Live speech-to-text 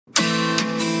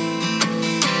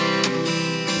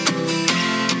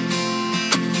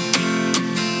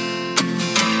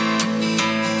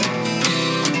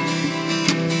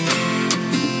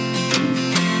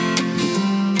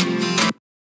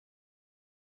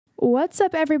What's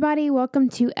up, everybody? Welcome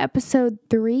to episode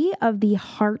 3 of the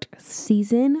Heart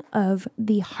season of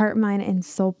the Heart, Mind, and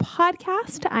Soul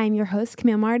podcast. I'm your host,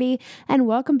 Camille Marty, and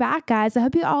welcome back, guys. I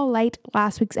hope you all liked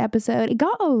last week's episode. It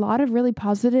got a lot of really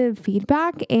positive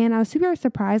feedback, and I was super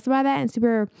surprised by that and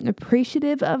super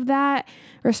appreciative of that.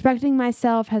 Respecting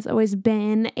myself has always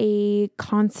been a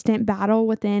constant battle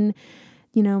within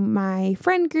my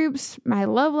friend groups, my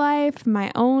love life, my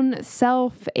own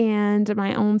self, and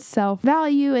my own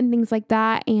self-value and things like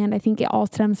that. And I think it all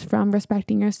stems from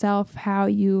respecting yourself, how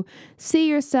you see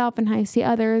yourself and how you see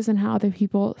others and how other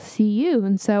people see you.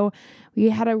 And so we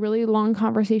had a really long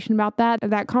conversation about that.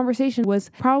 That conversation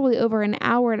was probably over an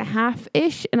hour and a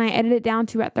half-ish, and I edited it down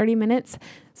to about 30 minutes.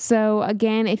 So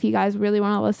again, if you guys really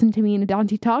want to listen to me and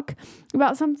Dante talk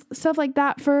about some stuff like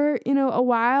that for, a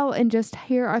while and just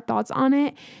hear our thoughts on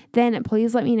it, then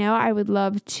please let me know. I would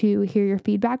love to hear your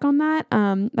feedback on that.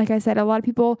 Like I said, a lot of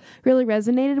people really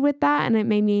resonated with that, and it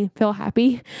made me feel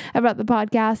happy about the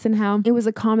podcast and how it was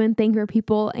a common thing for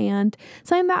people and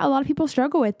something that a lot of people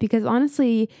struggle with, because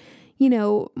honestly,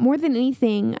 more than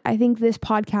anything, I think this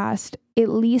podcast at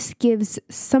least gives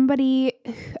somebody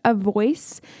a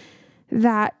voice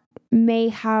that may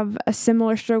have a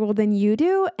similar struggle than you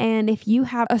do. And if you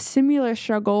have a similar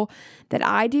struggle that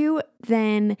I do,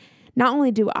 then not only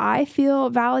do I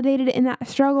feel validated in that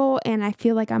struggle, and I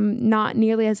feel like I'm not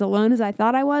nearly as alone as I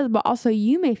thought I was, but also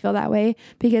you may feel that way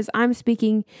because I'm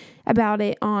speaking about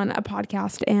it on a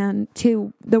podcast and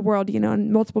to the world,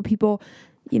 and multiple people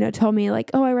told me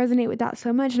like, oh, I resonate with that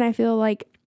so much. And I feel like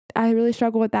I really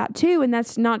struggle with that too. And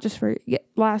that's not just for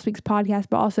last week's podcast,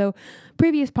 but also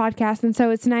previous podcasts. And so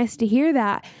it's nice to hear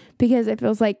that, because it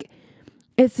feels like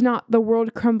it's not the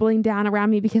world crumbling down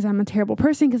around me because I'm a terrible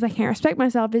person, because I can't respect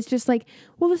myself. It's just like,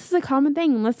 well, this is a common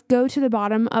thing. And let's go to the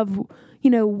bottom of,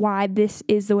 why this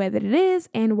is the way that it is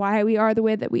and why we are the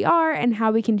way that we are and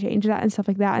how we can change that and stuff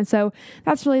like that. And so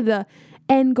that's really the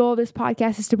end goal of this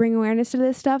podcast, is to bring awareness to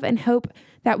this stuff and hope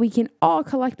that we can all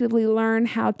collectively learn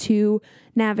how to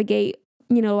navigate,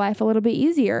 life a little bit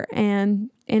easier.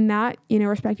 And in that,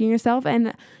 respecting yourself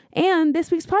and this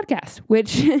week's podcast,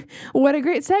 which what a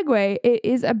great segue. It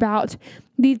is about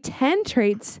the 10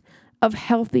 traits of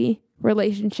healthy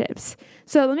relationships.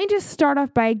 So let me just start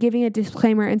off by giving a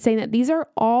disclaimer and saying that these are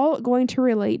all going to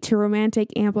relate to romantic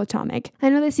and platonic. I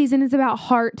know this season is about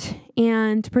heart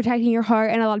and protecting your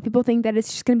heart, and a lot of people think that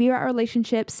it's just going to be about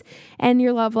relationships and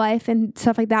your love life and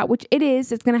stuff like that, which it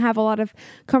is. It's going to have a lot of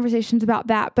conversations about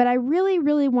that, but I really,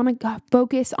 really want to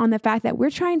focus on the fact that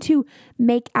we're trying to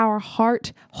make our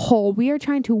heart whole. We are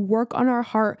trying to work on our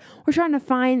heart. We're trying to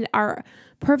find our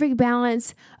perfect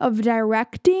balance of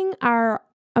directing our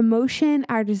emotion,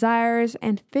 our desires,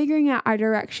 and figuring out our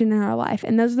direction in our life.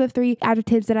 And those are the 3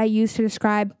 adjectives that I used to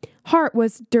describe heart: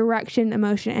 was direction,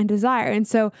 emotion, and desire. And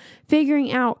so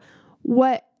figuring out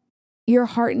what your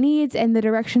heart needs and the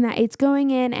direction that it's going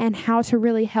in, and how to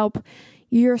really help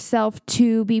yourself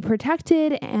to be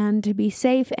protected and to be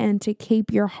safe and to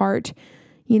keep your heart,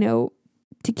 to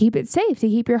keep it safe, to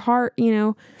keep your heart,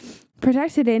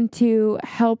 protected, and to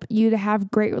help you to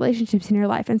have great relationships in your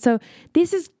life. And so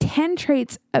this is 10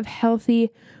 traits of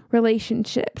healthy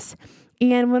relationships.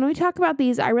 And when we talk about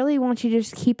these, I really want you to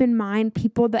just keep in mind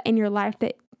people that in your life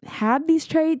that have these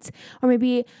traits, or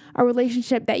maybe a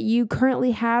relationship that you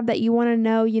currently have that you want to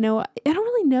know, I don't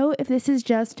really know if this is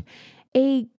just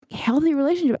a healthy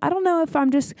relationship. I don't know if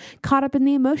I'm just caught up in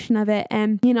the emotion of it,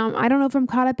 and I don't know if I'm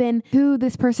caught up in who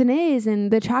this person is and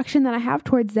the attraction that I have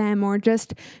towards them, or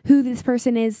just who this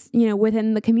person is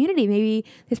within the community. Maybe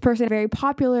this person is very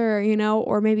popular,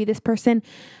 or maybe this person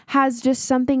has just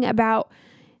something about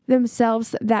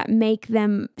themselves that make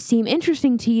them seem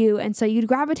interesting to you, and so you'd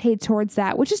gravitate towards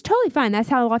that, which is totally fine. That's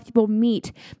how a lot of people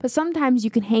meet, but sometimes you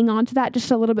can hang on to that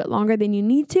just a little bit longer than you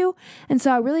need to. And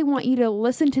so I really want you to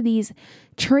listen to these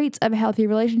traits of a healthy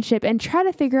relationship and try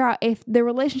to figure out if the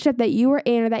relationship that you are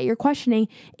in or that you're questioning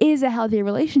is a healthy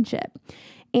relationship.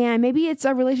 And maybe it's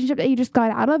a relationship that you just got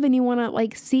out of and you want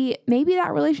to see, maybe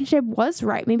that relationship was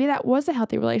right. Maybe that was a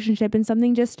healthy relationship and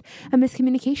something, just a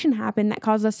miscommunication happened that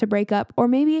caused us to break up. Or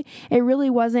maybe it really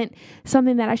wasn't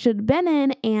something that I should have been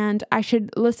in, and I should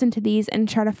listen to these and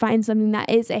try to find something that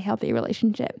is a healthy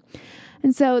relationship.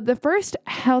 And so the first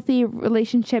healthy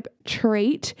relationship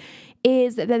trait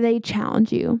is that they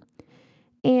challenge you.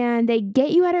 And they get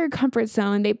you out of your comfort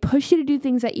zone. They push you to do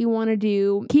things that you want to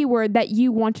do. Keyword, that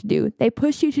you want to do. They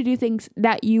push you to do things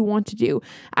that you want to do.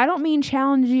 I don't mean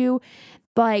challenge you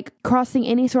like crossing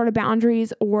any sort of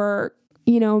boundaries or,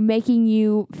 making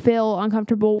you feel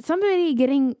uncomfortable. Somebody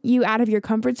getting you out of your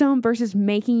comfort zone versus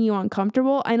making you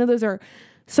uncomfortable. I know those are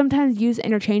sometimes used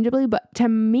interchangeably, but to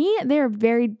me, they're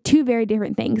two very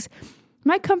different things.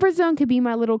 My comfort zone could be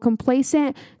my little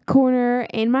complacent corner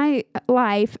in my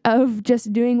life of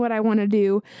just doing what I want to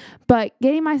do. But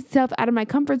getting myself out of my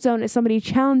comfort zone is somebody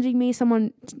challenging me,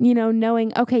 someone,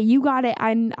 knowing, okay, you got it.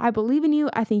 I believe in you.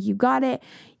 I think you got it.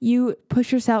 You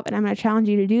push yourself and I'm going to challenge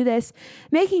you to do this.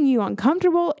 Making you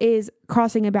uncomfortable is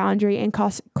crossing a boundary and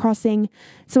crossing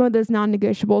some of those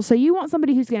non-negotiables. So you want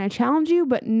somebody who's going to challenge you,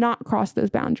 but not cross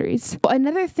those boundaries.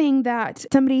 Another thing that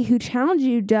somebody who challenges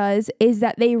you does is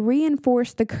that they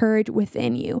reinforce the courage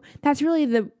within you. That's really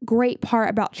the great part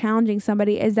about challenging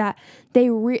somebody, is that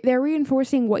they're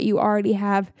reinforcing what you already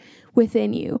have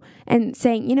within you and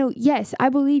saying, yes, I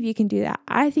believe you can do that.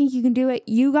 I think you can do it.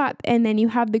 And then you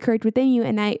have the courage within you,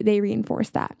 and they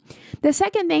reinforce that. The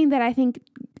second thing that I think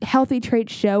healthy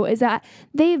traits show is that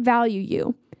they value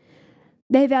you.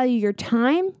 They value your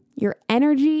time, your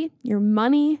energy, your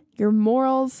money, your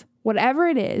morals, whatever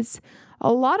it is.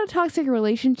 A lot of toxic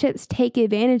relationships take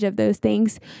advantage of those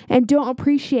things and don't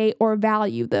appreciate or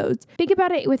value those. Think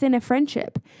about it within a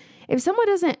friendship. If someone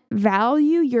doesn't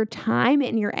value your time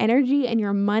and your energy and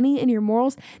your money and your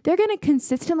morals, they're going to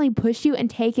consistently push you and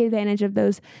take advantage of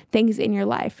those things in your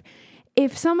life.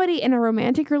 If somebody in a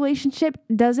romantic relationship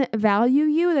doesn't value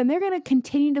you, then they're going to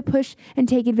continue to push and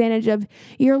take advantage of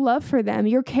your love for them,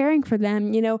 your caring for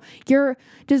them, your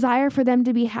desire for them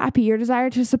to be happy, your desire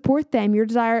to support them, your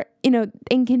desire,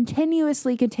 and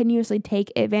continuously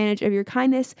take advantage of your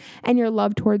kindness and your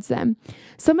love towards them.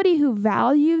 Somebody who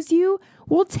values you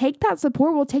will take that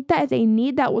support, will take that if they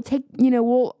need that,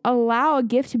 will allow a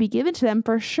gift to be given to them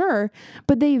for sure,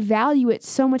 but they value it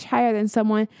so much higher than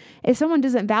someone. If someone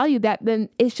doesn't value that, then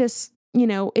it's just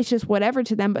whatever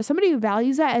to them. But somebody who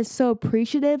values that is so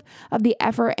appreciative of the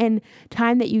effort and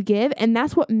time that you give. And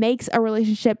that's what makes a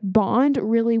relationship bond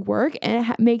really work. And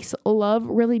it makes love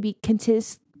really be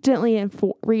consistently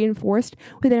reinforced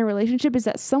within a relationship, is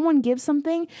that someone gives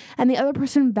something and the other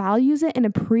person values it and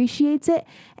appreciates it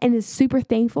and is super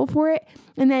thankful for it.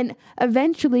 And then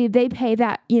eventually they pay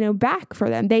that, back for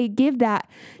them. They give that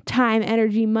time,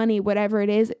 energy, money, whatever it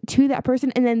is, to that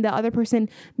person. And then the other person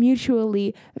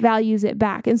mutually values it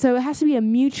back. And so it has to be a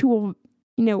mutual,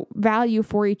 value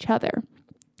for each other.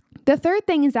 The third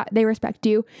thing is that they respect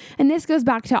you. And this goes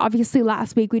back to, obviously,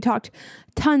 last week we talked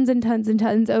tons and tons and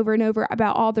tons over and over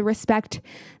about all the respect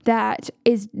that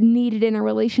is needed in a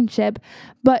relationship.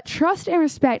 But trust and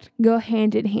respect go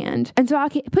hand in hand. And so I'll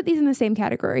put these in the same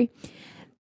category.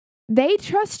 They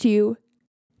trust you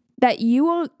that you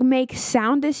will make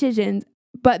sound decisions,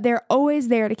 but they're always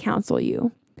there to counsel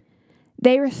you.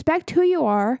 They respect who you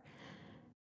are,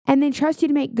 and they trust you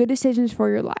to make good decisions for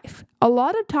your life. A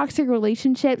lot of toxic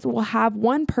relationships will have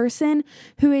one person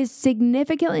who is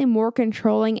significantly more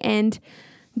controlling, and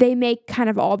they make kind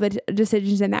of all the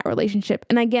decisions in that relationship.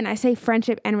 And again, I say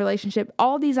friendship and relationship.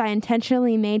 All these I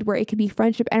intentionally made where it could be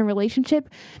friendship and relationship,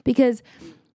 because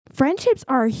friendships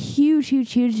are a huge,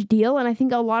 huge, huge deal. And I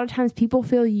think a lot of times people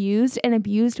feel used and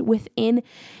abused within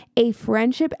a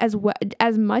friendship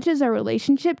as much as a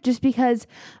relationship, just because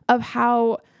of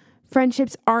how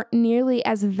friendships aren't nearly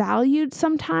as valued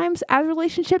sometimes as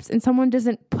relationships, and someone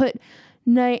doesn't put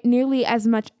nearly as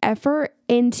much effort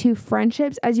into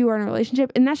friendships as you are in a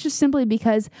relationship. And that's just simply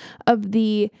because of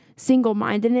the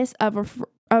single-mindedness of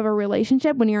a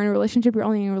relationship. When you're in a relationship, you're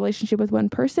only in a relationship with one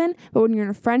person, but when you're in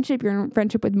a friendship, you're in a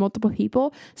friendship with multiple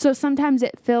people. So sometimes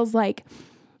it feels like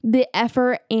the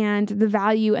effort and the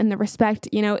value and the respect,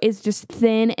 is just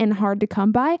thin and hard to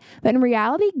come by. But in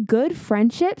reality, good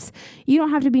friendships, you don't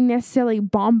have to be necessarily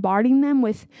bombarding them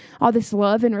with all this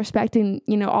love and respect and,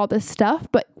 all this stuff.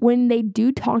 But when they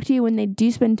do talk to you, when they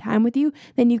do spend time with you,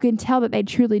 then you can tell that they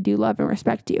truly do love and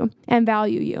respect you and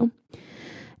value you.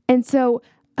 And so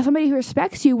somebody who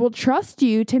respects you will trust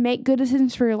you to make good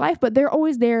decisions for your life, but they're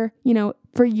always there,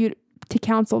 for you to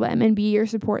counsel them and be your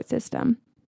support system.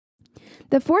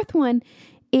 The fourth one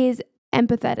is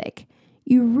empathetic.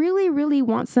 You really, really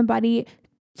want somebody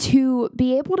to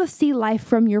be able to see life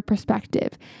from your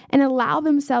perspective and allow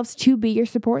themselves to be your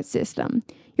support system.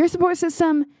 Your support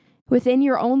system within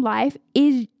your own life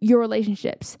is your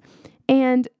relationships.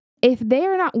 And if they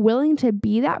are not willing to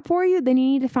be that for you, then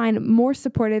you need to find more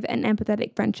supportive and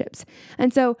empathetic friendships.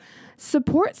 And so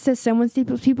support system, when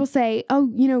people say,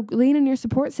 lean on your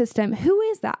support system, who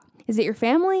is that? Is it your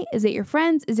family? Is it your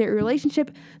friends? Is it your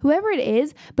relationship? Whoever it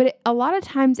is, but a lot of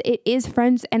times it is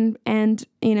friends and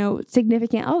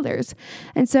significant elders.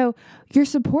 And so your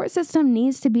support system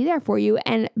needs to be there for you.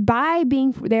 And by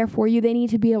being there for you, they need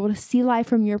to be able to see life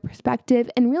from your perspective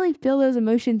and really feel those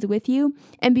emotions with you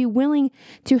and be willing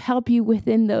to help you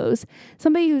within those.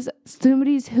 Somebody who's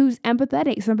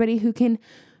empathetic, somebody who can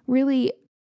really,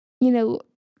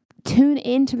 tune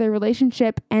into the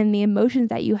relationship and the emotions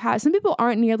that you have. Some people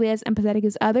aren't nearly as empathetic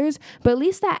as others, but at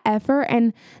least that effort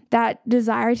and that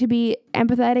desire to be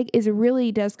empathetic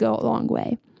really does go a long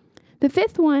way. The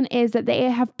fifth one is that they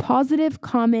have positive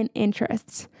common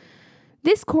interests.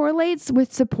 This correlates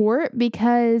with support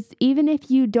because even if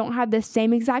you don't have the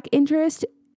same exact interest,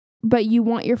 but you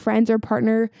want your friends or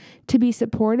partner to be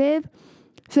supportive,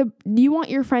 so you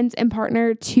want your friends and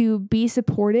partner to be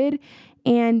supported,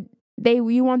 and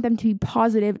you want them to be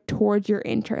positive towards your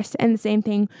interests, and the same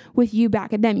thing with you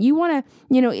back at them. You want to,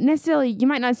 you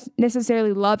might not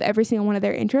necessarily love every single one of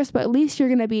their interests, but at least you're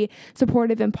going to be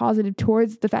supportive and positive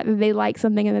towards the fact that they like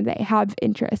something and that they have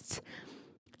interests.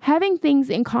 Having things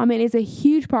in common is a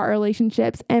huge part of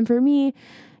relationships. And for me,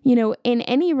 in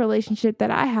any relationship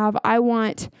that I have, I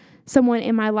want someone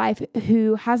in my life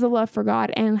who has a love for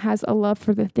God and has a love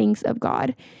for the things of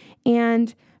God.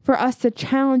 And for us to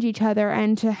challenge each other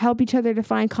and to help each other to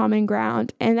find common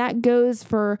ground. And that goes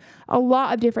for a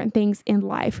lot of different things in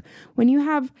life. When you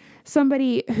have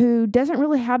somebody who doesn't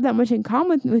really have that much in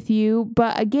common with you,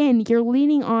 but again, you're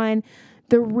leaning on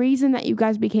the reason that you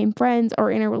guys became friends or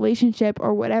in a relationship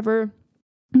or whatever,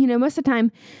 most of the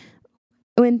time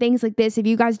when things like this, if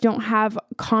you guys don't have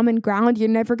common ground, you're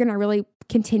never going to really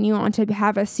continue on to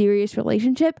have a serious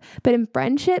relationship. But in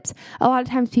friendships, a lot of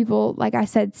times people, like I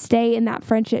said, stay in that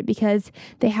friendship because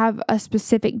they have a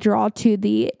specific draw to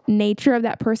the nature of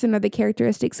that person or the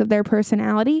characteristics of their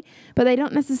personality, but they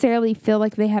don't necessarily feel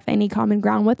like they have any common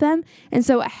ground with them. And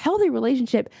so a healthy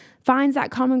relationship finds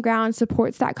that common ground,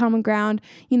 supports that common ground,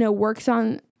 works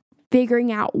on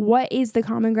figuring out what is the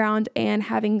common ground and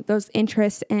having those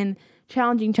interests and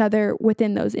challenging each other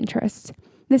within those interests.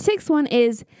 The sixth one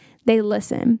is they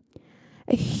listen.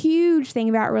 A huge thing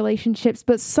about relationships,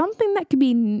 but something that could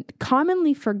be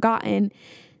commonly forgotten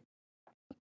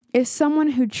is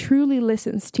someone who truly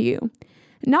listens to you.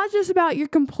 Not just about your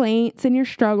complaints and your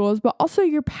struggles, but also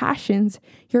your passions,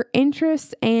 your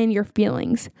interests, and your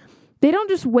feelings. They don't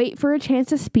just wait for a chance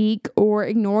to speak or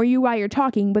ignore you while you're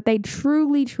talking, but they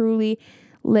truly, truly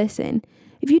listen.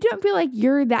 If you don't feel like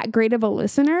you're that great of a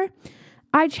listener,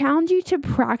 I challenge you to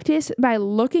practice by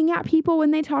looking at people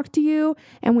when they talk to you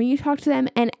and when you talk to them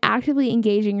and actively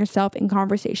engaging yourself in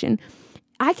conversation.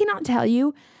 I cannot tell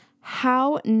you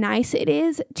how nice it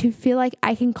is to feel like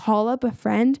I can call up a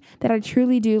friend that I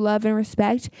truly do love and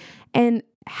respect and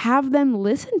have them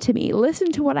listen to me,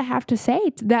 listen to what I have to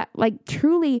say, that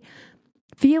truly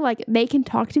feel like they can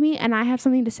talk to me and I have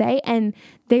something to say and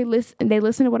they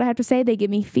listen to what I have to say. They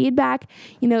give me feedback.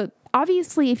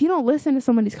 Obviously, if you don't listen to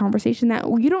somebody's conversation, that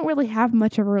you don't really have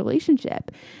much of a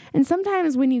relationship. And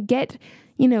sometimes when you get,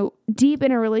 deep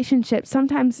in a relationship,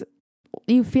 sometimes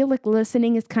you feel like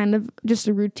listening is kind of just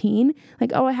a routine.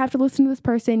 Like, oh, I have to listen to this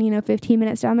person, 15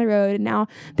 minutes down the road, and now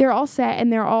they're all set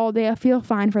and they feel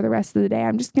fine for the rest of the day.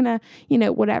 I'm just gonna,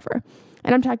 whatever.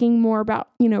 And I'm talking more about,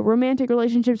 romantic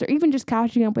relationships or even just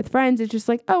catching up with friends. It's just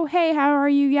like, oh, hey, how are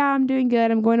you? Yeah, I'm doing good.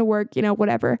 I'm going to work,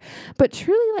 whatever. But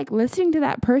truly listening to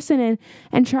that person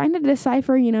and trying to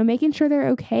decipher, making sure they're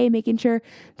okay, making sure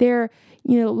they're,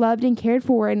 loved and cared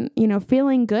for and,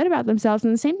 feeling good about themselves.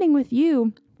 And the same thing with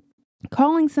you.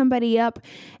 Calling somebody up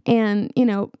and,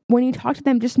 when you talk to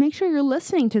them, just make sure you're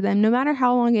listening to them no matter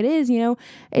how long it is.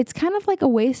 It's kind of like a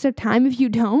waste of time if you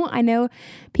don't. I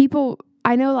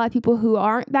know a lot of people who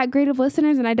aren't that great of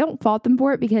listeners, and I don't fault them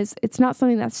for it because it's not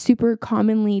something that's super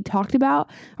commonly talked about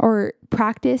or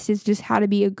practiced. Is just how to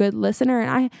be a good listener.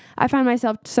 And I find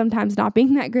myself sometimes not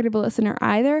being that great of a listener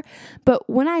either. But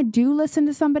when I do listen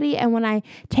to somebody and when I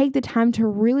take the time to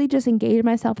really just engage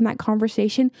myself in that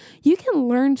conversation, you can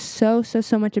learn so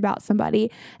much about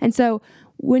somebody. And so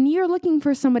when you're looking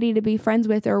for somebody to be friends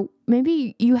with, or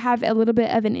maybe you have a little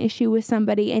bit of an issue with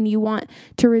somebody and you want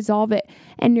to resolve it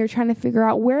and you're trying to figure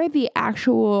out where the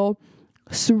actual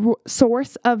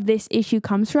source of this issue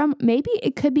comes from, maybe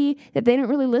it could be that they don't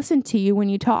really listen to you when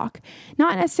you talk.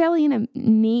 Not necessarily in a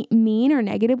mean or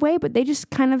negative way, but they just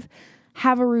kind of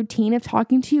have a routine of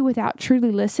talking to you without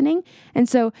truly listening. And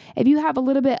so if you have a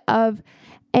little bit of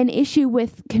an issue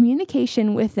with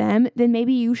communication with them, then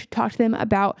maybe you should talk to them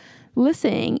about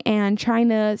listening and trying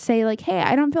to say like, hey,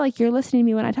 I don't feel like you're listening to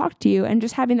me when I talk to you, and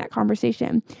just having that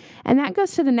conversation. And that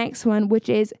goes to the next one, which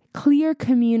is clear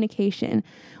communication,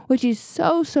 which is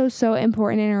so, so, so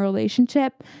important in a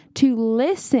relationship, to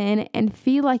listen and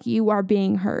feel like you are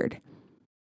being heard.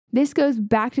 This goes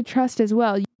back to trust as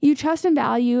well. You trust and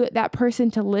value that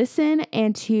person to listen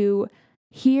and to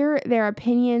hear their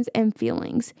opinions and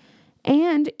feelings.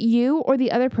 And you or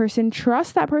the other person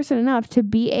trust that person enough to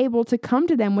be able to come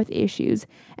to them with issues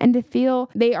and to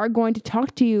feel they are going to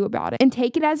talk to you about it and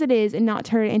take it as it is and not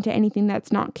turn it into anything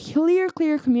that's not. Clear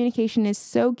communication is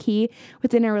so key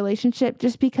within a relationship,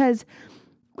 just because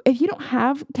if you don't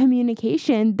have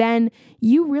communication, then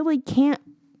you really can't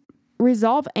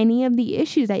resolve any of the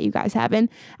issues that you guys have. And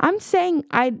I'm saying,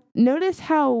 I notice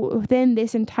how within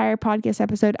this entire podcast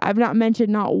episode, I've not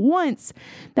mentioned not once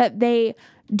that they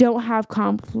don't have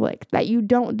conflict, that you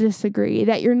don't disagree,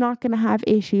 that you're not going to have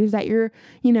issues, that you're,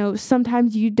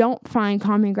 sometimes you don't find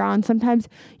common ground. Sometimes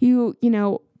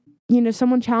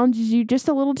someone challenges you just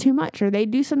a little too much, or they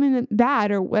do something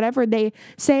bad, or whatever. They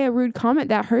say a rude comment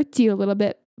that hurts you a little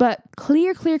bit. But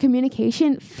clear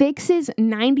communication fixes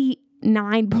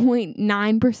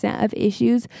 99.9% of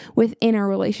issues within a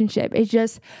relationship. It's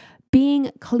just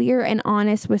being clear and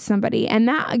honest with somebody. And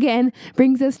that again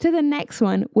brings us to the next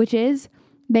one, which is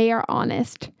they are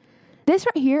honest. This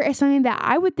right here is something that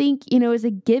I would think, is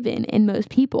a given in most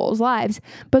people's lives,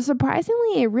 but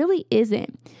surprisingly, it really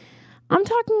isn't. I'm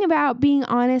talking about being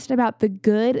honest about the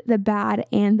good, the bad,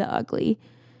 and the ugly.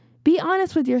 Be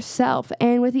honest with yourself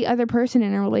and with the other person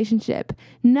in a relationship.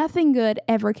 Nothing good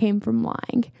ever came from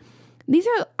lying.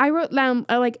 I wrote down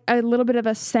like a little bit of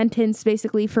a sentence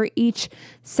basically for each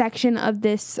section of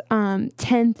this 10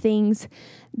 things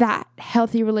that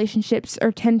healthy relationships, or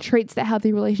 10 traits that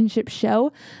healthy relationships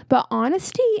show. But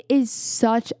honesty is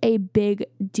such a big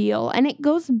deal. And it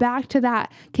goes back to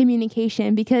that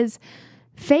communication, because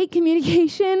fake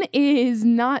communication is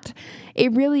not,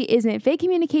 it really isn't. Fake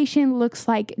communication looks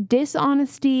like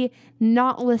dishonesty,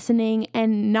 not listening,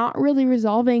 and not really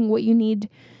resolving what you need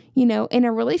in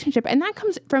a relationship. And that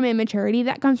comes from immaturity.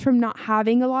 That comes from not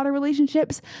having a lot of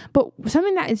relationships. But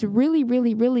something that is really,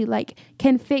 really, really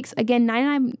can fix, again,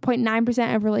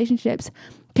 99.9% of relationships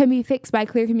can be fixed by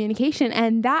clear communication.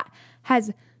 And that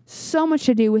has so much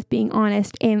to do with being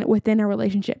honest and within a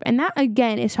relationship. And that,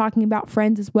 again, is talking about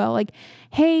friends as well. Like,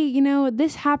 hey,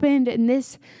 this happened and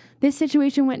this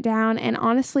situation went down, and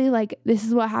honestly, this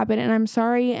is what happened, and I'm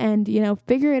sorry, and,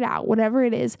 figure it out, whatever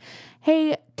it is.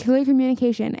 Hey, clear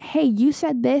communication. Hey, you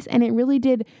said this, and it really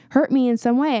did hurt me in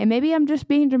some way. And maybe I'm just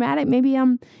being dramatic. Maybe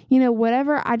I'm,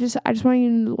 whatever. I just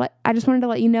wanted to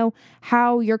let you know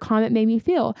how your comment made me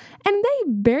feel. And they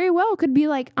very well could be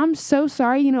like, I'm so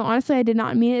sorry. Honestly, I did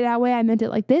not mean it that way. I meant it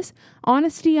like this.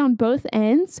 Honesty on both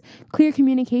ends, clear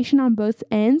communication on both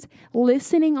ends,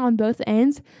 listening on both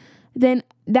ends. Then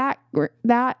that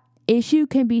issue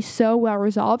can be so well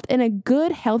resolved. And a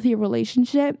good, healthy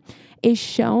relationship is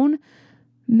shown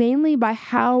mainly by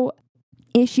how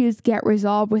issues get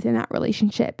resolved within that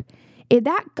relationship. If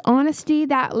that honesty,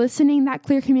 that listening, that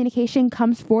clear communication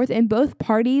comes forth and both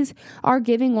parties are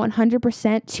giving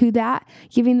 100% to that,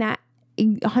 giving that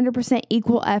 100%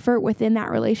 equal effort within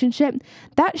that relationship,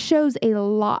 that shows a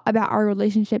lot about our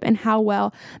relationship and how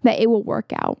well that it will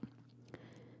work out.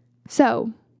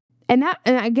 So, and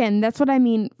again, that's what I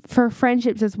mean for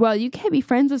friendships as well. You can't be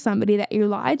friends with somebody that you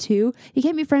lie to. You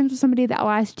can't be friends with somebody that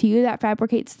lies to you, that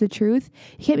fabricates the truth.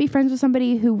 You can't be friends with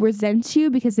somebody who resents you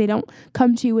because they don't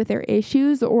come to you with their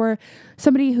issues, or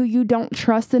somebody who you don't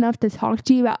trust enough to talk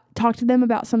to them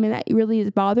about something that really is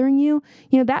bothering you.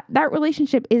 That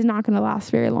relationship is not going to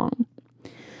last very long.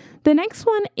 The next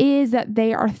one is that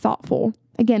they are thoughtful.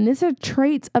 Again, these are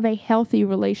traits of a healthy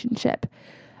relationship.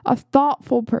 A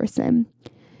thoughtful person.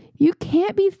 You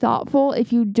can't be thoughtful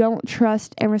if you don't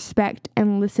trust and respect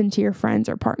and listen to your friends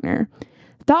or partner.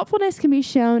 Thoughtfulness can be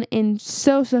shown in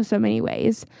so many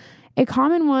ways. A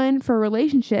common one for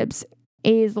relationships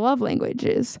is love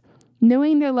languages.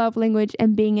 Knowing their love language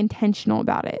and being intentional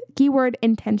about it. Keyword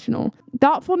intentional.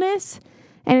 Thoughtfulness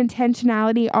and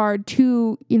intentionality are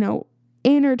two,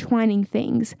 intertwining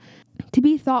things. To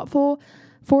be thoughtful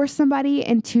for somebody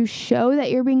and to show that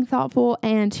you're being thoughtful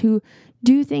and to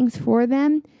do things for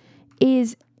them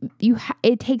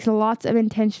it takes lots of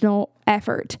intentional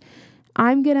effort.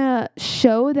 I'm going to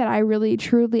show that I really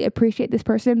truly appreciate this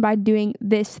person by doing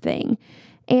this thing.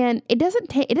 And it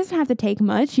doesn't have to take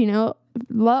much, a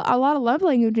lot of love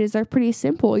languages are pretty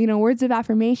simple, words of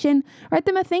affirmation. Write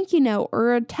them a thank you note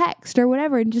or a text or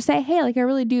whatever, and just say, hey, I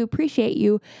really do appreciate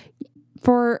you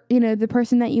for, the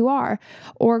person that you are,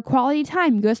 or quality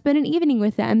time, go spend an evening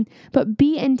with them, but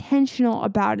be intentional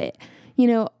about it.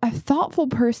 A thoughtful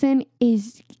person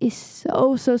is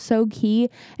so key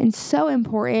and so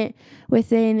important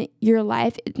within your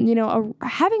life.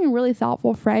 Having a really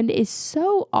thoughtful friend is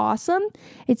so awesome.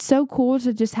 It's so cool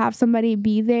to just have somebody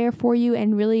be there for you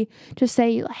and really just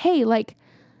say, hey, like,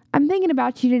 I'm thinking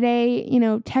about you today,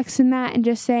 texting that and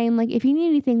just saying, like, if you need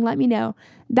anything, let me know.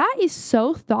 That is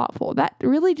so thoughtful. That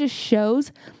really just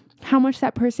shows how much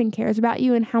that person cares about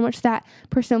you and how much that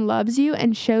person loves you,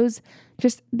 and shows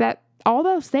just that all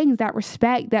those things, that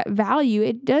respect, that value,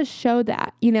 it does show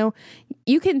that.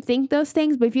 You can think those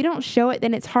things, but if you don't show it,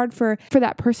 then it's hard for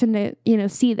that person to,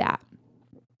 see that.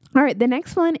 All right, the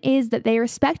next one is that they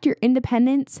respect your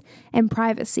independence and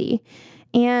privacy.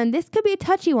 And this could be a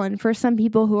touchy one for some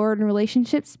people who are in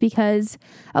relationships, because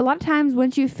a lot of times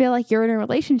once you feel like you're in a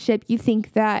relationship, you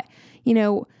think that,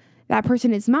 that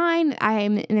person is mine.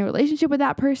 I'm in a relationship with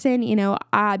that person.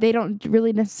 They don't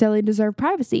really necessarily deserve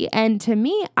privacy. And to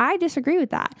me, I disagree with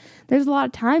that. There's a lot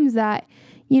of times that,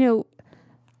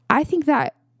 I think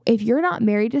that if you're not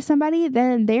married to somebody,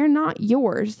 then they're not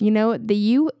yours.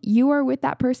 You are with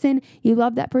that person. You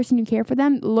love that person. You care for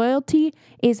them. Loyalty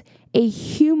is a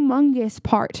humongous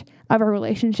part of a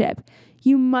relationship.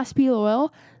 You must be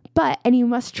loyal, and you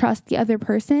must trust the other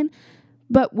person.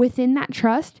 But within that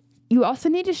trust, you also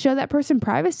need to show that person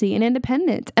privacy and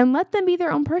independence and let them be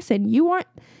their own person. You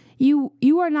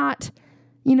are not,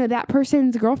 that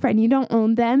person's girlfriend. You don't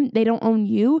own them. They don't own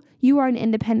you. You are an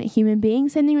independent human being.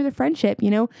 Same thing with a friendship.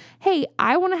 Hey,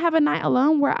 I want to have a night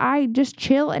alone where I just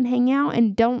chill and hang out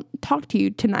and don't talk to you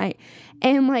tonight.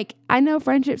 And like, I know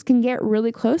friendships can get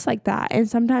really close like that. And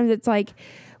sometimes it's like,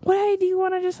 do you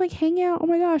want to just like hang out? Oh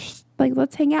my gosh, like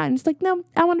let's hang out. And it's like, no,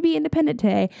 I want to be independent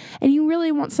today. And you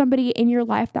really want somebody in your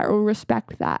life that will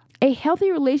respect that. A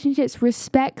healthy relationship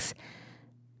respects,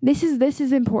 this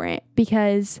is important,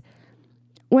 because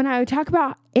when I talk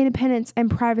about independence and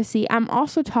privacy, I'm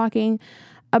also talking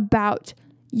about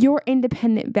your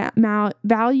independent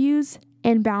values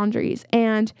and boundaries.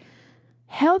 And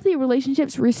healthy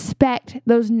relationships respect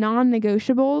those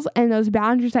non-negotiables and those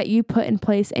boundaries that you put in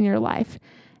place in your life.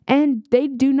 And they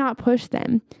do not push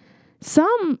them.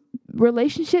 Some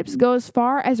relationships go as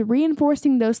far as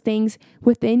reinforcing those things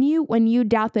within you when you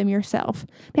doubt them yourself.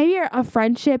 Maybe a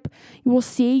friendship will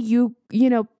see you,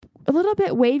 a little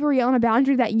bit wavery on a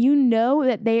boundary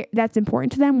that that's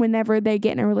important to them whenever they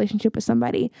get in a relationship with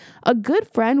somebody. A good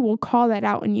friend will call that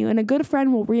out in you, and a good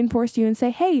friend will reinforce you and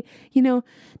say, hey,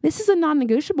 this is a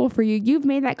non-negotiable for you. You've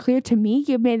made that clear to me.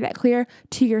 You've made that clear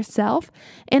to yourself.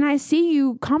 And I see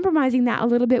you compromising that a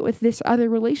little bit with this other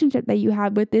relationship that you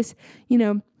have with this,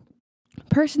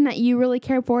 person that you really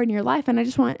care for in your life. And I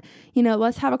just want,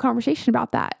 let's have a conversation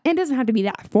about that. And it doesn't have to be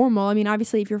that formal. I mean,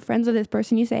 obviously if you're friends with this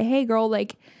person, you say, hey girl,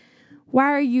 like, why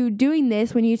are you doing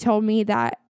this when you told me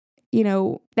that,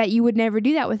 that you would never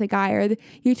do that with a guy, or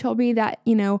you told me that,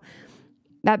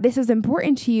 that this is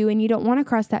important to you and you don't want to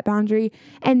cross that boundary.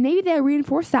 And maybe they'll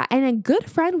reinforce that. And a good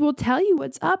friend will tell you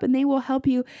what's up, and they will help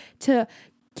you to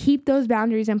keep those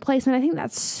boundaries in place. And I think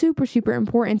that's super, super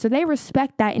important. So they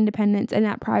respect that independence and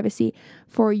that privacy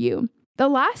for you. The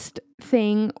last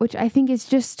thing, which I think is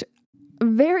just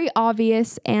very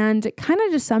obvious and kind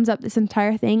of just sums up this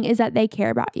entire thing, is that they care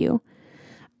about you.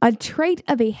 A trait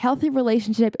of a healthy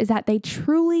relationship is that they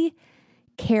truly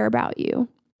care about you.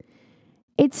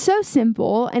 It's so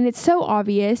simple and it's so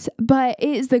obvious, but it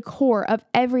is the core of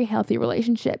every healthy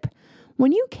relationship.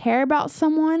 When you care about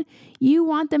someone, you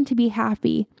want them to be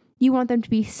happy. You want them to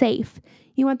be safe.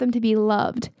 You want them to be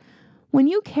loved. When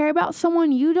you care about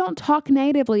someone, you don't talk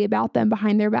negatively about them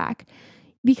behind their back,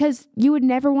 because you would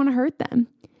never want to hurt them.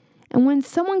 And when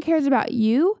someone cares about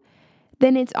you,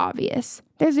 then it's obvious.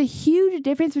 There's a huge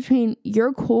difference between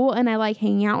you're cool and I like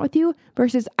hanging out with you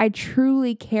versus I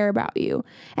truly care about you.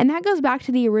 And that goes back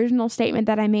to the original statement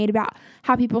that I made about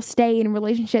how people stay in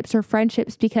relationships or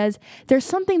friendships because there's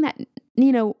something that,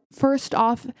 first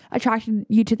off attracted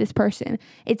you to this person.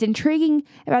 It's intriguing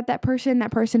about that person.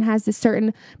 That person has this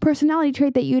certain personality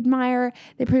trait that you admire.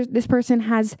 This person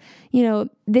has,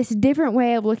 this different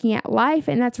way of looking at life,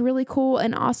 and that's really cool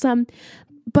and awesome.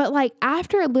 But like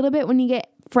after a little bit, when you get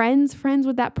friends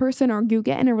with that person, or you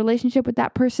get in a relationship with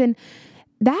that person,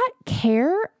 that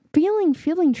feeling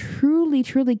truly,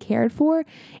 truly cared for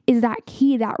is that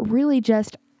key that really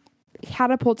just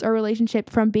catapults a relationship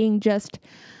from being just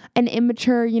an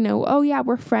immature, oh yeah,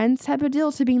 we're friends type of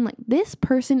deal, to being like, this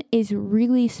person is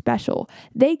really special.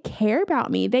 They care about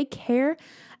me. They care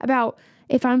about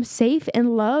if I'm safe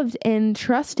and loved and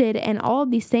trusted and all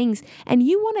of these things. And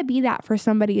you want to be that for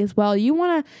somebody as well. You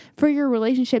want to, for your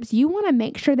relationships, you want to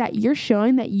make sure that you're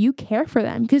showing that you care for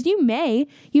them, because you may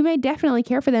definitely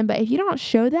care for them. But if you don't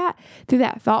show that through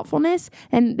that thoughtfulness,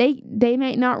 and they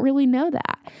might not really know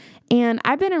that. And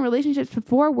I've been in relationships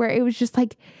before where it was just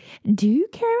like, do you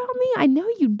care about me? I know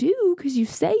you do because you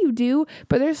say you do,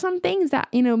 but there's some things that,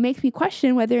 makes me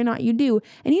question whether or not you do.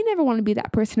 And you never want to be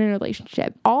that person in a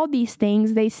relationship. All these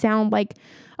things, they sound like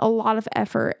a lot of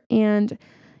effort. And,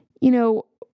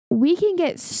 we can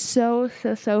get so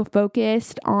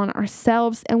focused on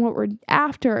ourselves and what we're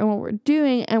after and what we're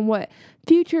doing and what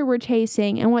future we're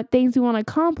chasing and what things we want to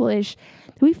accomplish.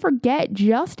 We forget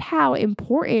just how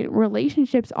important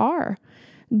relationships are.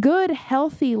 Good,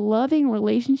 healthy, loving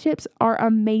relationships are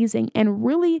amazing and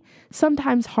really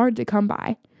sometimes hard to come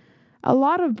by. A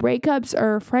lot of breakups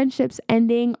or friendships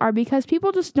ending are because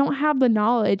people just don't have the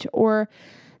knowledge, or,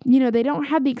 they don't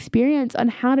have the experience on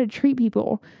how to treat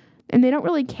people, and they don't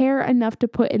really care enough to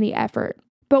put in the effort.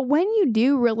 But when you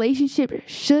do, relationship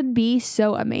should be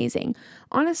so amazing.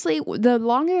 Honestly, the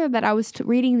longer that I was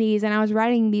reading these and I was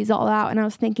writing these all out, and I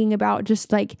was thinking about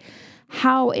just like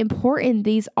how important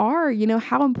these are,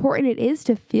 how important it is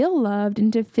to feel loved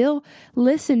and to feel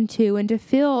listened to and to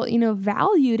feel,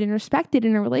 valued and respected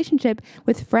in a relationship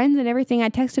with friends and everything. I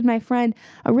texted my friend,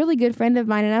 a really good friend of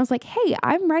mine, and I was like, hey,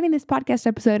 I'm writing this podcast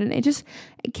episode, and it just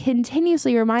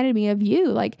continuously reminded me of you,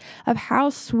 like of how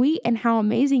sweet and how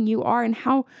amazing you are and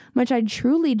how much I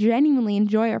truly, genuinely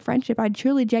enjoy our friendship. I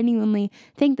truly, genuinely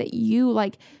think that you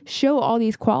like show all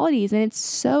these qualities, and it's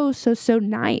so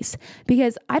nice,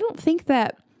 because I don't think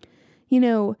that,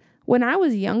 when I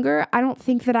was younger, I don't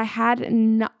think that I had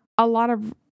a lot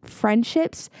of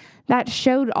friendships that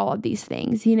showed all of these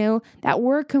things, that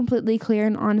were completely clear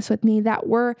and honest with me, that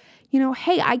were,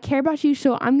 hey, I care about you,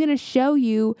 so I'm going to show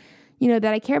you, that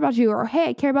I care about you, or hey,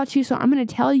 I care about you, so I'm going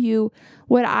to tell you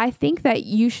what I think that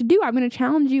you should do. I'm going to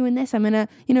challenge you in this. I'm going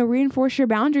to, reinforce your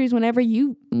boundaries whenever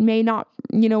you may not,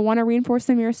 want to reinforce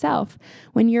them yourself.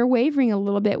 When you're wavering a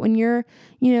little bit, when you're,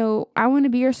 I want to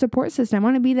be your support system. I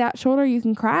want to be that shoulder you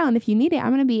can cry on if you need it. I'm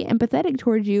going to be empathetic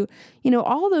towards you.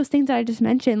 All those things that I just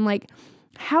mentioned, like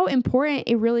how important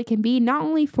it really can be, not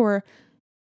only for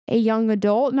a young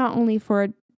adult, not only for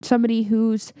somebody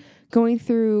who's going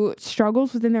through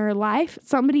struggles within their life,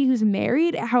 somebody who's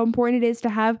married, how important it is to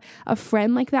have a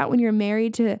friend like that when you're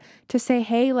married, to say,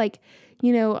 hey, like,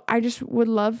 I just would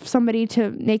love somebody to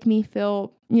make me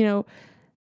feel,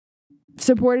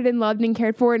 supported and loved and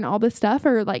cared for and all this stuff.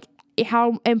 Or like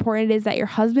how important it is that your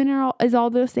husband is all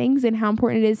those things, and how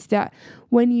important it is that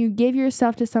when you give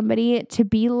yourself to somebody to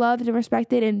be loved and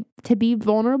respected and to be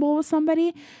vulnerable with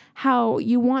somebody, how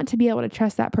you want to be able to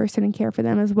trust that person and care for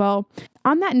them as well.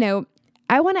 On that note,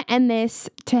 I want to end this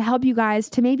to help you guys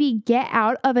to maybe get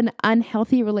out of an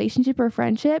unhealthy relationship or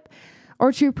friendship,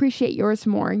 or to appreciate yours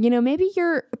more. Maybe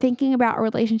you're thinking about a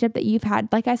relationship that you've had,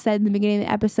 like I said in the beginning of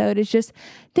the episode, is just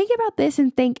think about this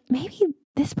and think, maybe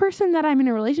this person that I'm in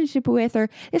a relationship with, or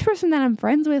this person that I'm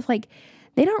friends with, like,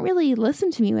 they don't really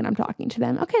listen to me when I'm talking to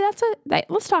them. Okay,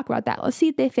 let's talk about that. Let's see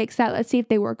if they fix that. Let's see if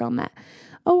they work on that.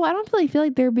 Oh, I don't really feel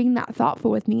like they're being that thoughtful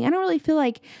with me. I don't really feel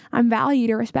like I'm valued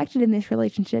or respected in this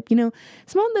relationship.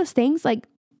 Some of those things like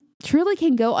truly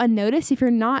can go unnoticed if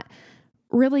you're not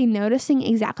really noticing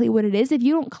exactly what it is. If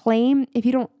you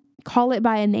don't call it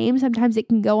by a name, sometimes it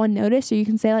can go unnoticed, or you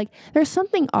can say like, there's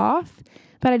something off,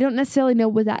 but I don't necessarily know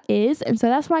what that is. And so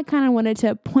that's why I kind of wanted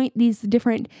to point these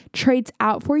different traits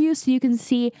out for you, so you can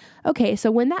see, okay, so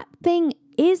when that thing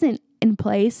isn't in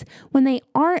place, when they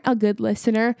aren't a good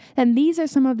listener, then these are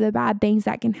some of the bad things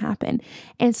that can happen.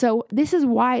 And so this is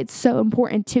why it's so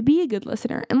important to be a good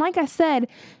listener. And like I said,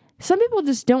 some people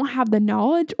just don't have the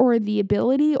knowledge or the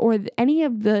ability or any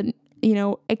of the,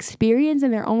 experience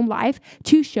in their own life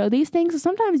to show these things. So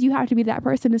sometimes you have to be that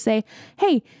person to say,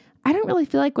 hey, I don't really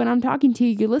feel like when I'm talking to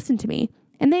you, you listen to me.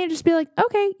 And they just be like,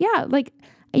 okay, yeah, like,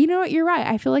 you know what, you're right.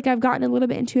 I feel like I've gotten a little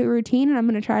bit into a routine, and I'm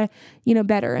going to try,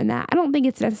 better in that. I don't think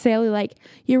it's necessarily like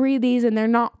you read these and they're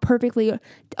not perfectly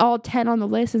all 10 on the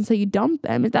list, and so you dump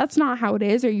them. If that's not how it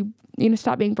is, or you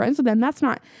stop being friends with them, that's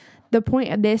not the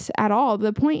point of this at all.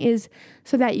 The point is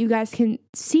so that you guys can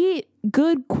see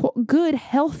good,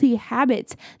 healthy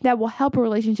habits that will help a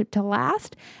relationship to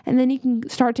last. And then you can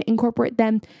start to incorporate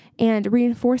them and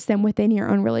reinforce them within your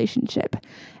own relationship.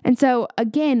 And so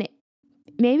again,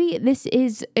 maybe this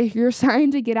is your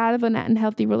sign to get out of an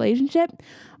unhealthy relationship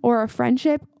or a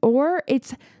friendship, or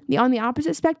it's on the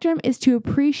opposite spectrum is to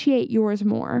appreciate yours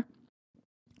more.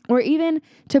 Or even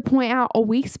to point out a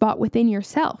weak spot within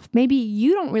yourself. Maybe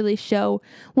you don't really show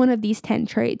one of these 10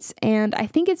 traits. And I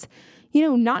think it's,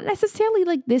 not necessarily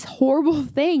like this horrible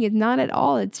thing. It's not at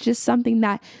all. It's just something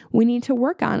that we need to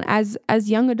work on as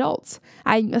young adults.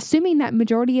 I'm assuming that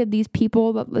majority of these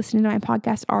people that listen to my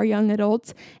podcast are young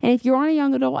adults. And if you're a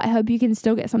young adult, I hope you can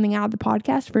still get something out of the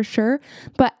podcast for sure.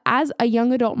 But as a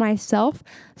young adult myself,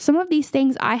 some of these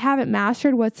things I haven't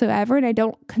mastered whatsoever, and I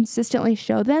don't consistently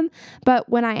show them. But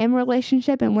when I am in a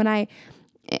relationship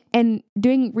and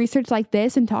doing research like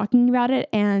this and talking about it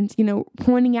and,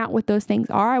 pointing out what those things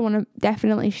are, I want to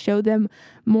definitely show them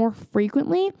more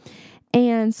frequently.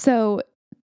 And so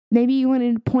maybe you want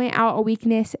to point out a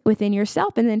weakness within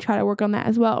yourself and then try to work on that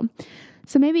as well.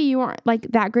 So maybe you aren't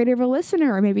like that great of a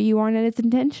listener, or maybe you aren't as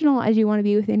intentional as you want to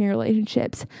be within your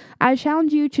relationships. I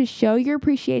challenge you to show your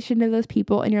appreciation to those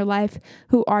people in your life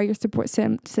who are your support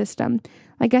system.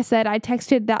 Like I said, I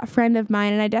texted that friend of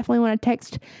mine, and I definitely want to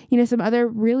text, some other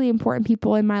really important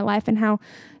people in my life, and how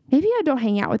maybe I don't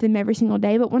hang out with them every single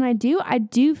day, but when I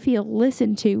do feel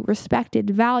listened to, respected,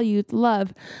 valued,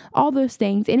 loved, all those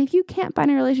things. And if you can't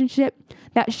find a relationship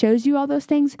that shows you all those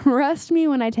things, trust me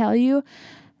when I tell you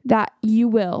that you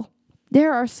will.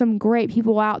 There are some great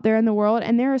people out there in the world,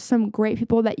 and there are some great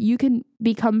people that you can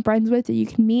become friends with, that you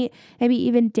can meet, maybe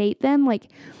even date them.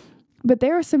 But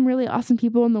there are some really awesome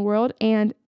people in the world,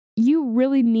 and you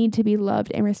really need to be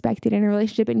loved and respected in a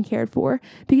relationship and cared for.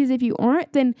 Because if you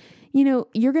aren't, then,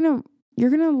 you're going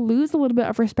to lose a little bit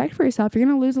of respect for yourself. You're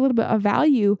going to lose a little bit of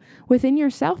value within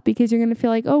yourself, because you're going to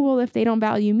feel like, oh, well, if they don't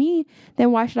value me,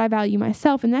 then why should I value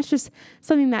myself? And that's just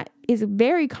something that is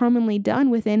very commonly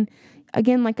done within,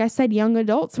 again, like I said, young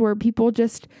adults, where people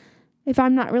just, if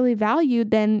I'm not really valued,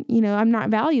 then, I'm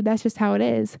not valued. That's just how it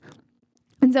is.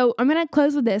 And so I'm going to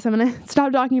close with this. I'm going to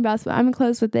stop talking about this, but I'm going to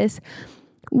close with this.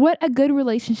 What a good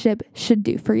relationship should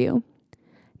do for you: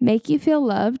 make you feel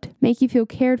loved, make you feel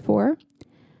cared for,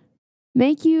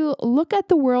 make you look at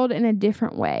the world in a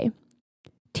different way,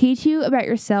 teach you about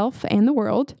yourself and the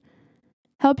world,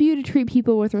 help you to treat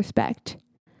people with respect,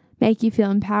 make you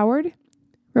feel empowered,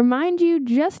 remind you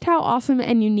just how awesome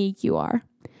and unique you are,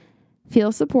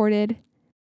 feel supported,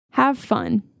 have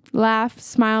fun, laugh,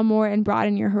 smile more, and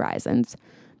broaden your horizons.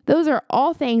 Those are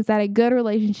all things that a good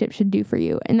relationship should do for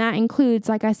you. And that includes,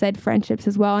 like I said, friendships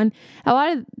as well. And a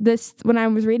lot of this, when I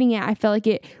was reading it, I felt like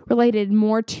it related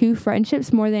more to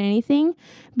friendships more than anything.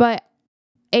 But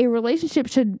a relationship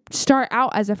should start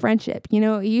out as a friendship.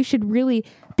 You should really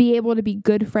be able to be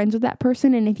good friends with that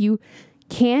person. And if you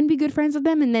can be good friends with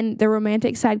them, and then the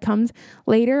romantic side comes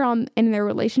later on in their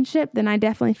relationship, then I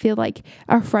definitely feel like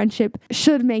a friendship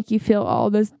should make you feel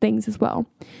all those things as well.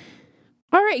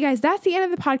 All right, guys, that's the end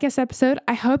of the podcast episode.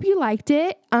 I hope you liked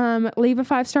it. Leave a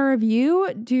 5-star review,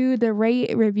 do the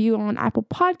rate review on Apple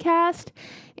Podcast,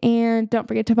 and don't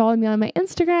forget to follow me on my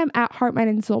Instagram at Heart, Mind,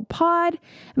 and Soul Pod.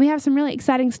 And we have some really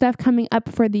exciting stuff coming up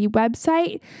for the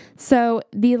website. So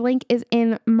the link is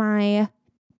in my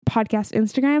podcast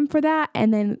Instagram for that.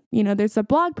 And then, there's a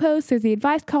blog post, there's the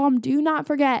advice column. Do not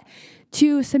forget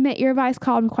to submit your advice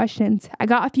column questions. I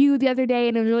got a few the other day,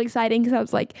 and it was really exciting because I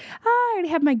was like, I already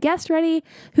have my guest ready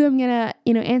who I'm going to,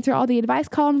 answer all the advice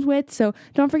columns with. So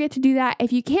don't forget to do that.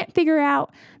 If you can't figure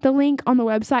out the link on the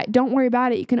website, don't worry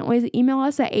about it. You can always email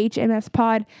us at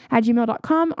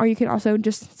hmspod@gmail.com, or you can also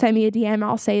just send me a DM.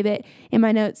 I'll save it in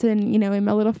my notes and, in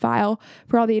my little file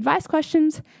for all the advice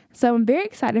questions. So I'm very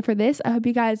excited for this. I hope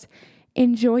you guys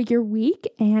enjoy your week,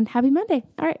 and happy Monday.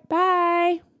 All right,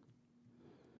 bye.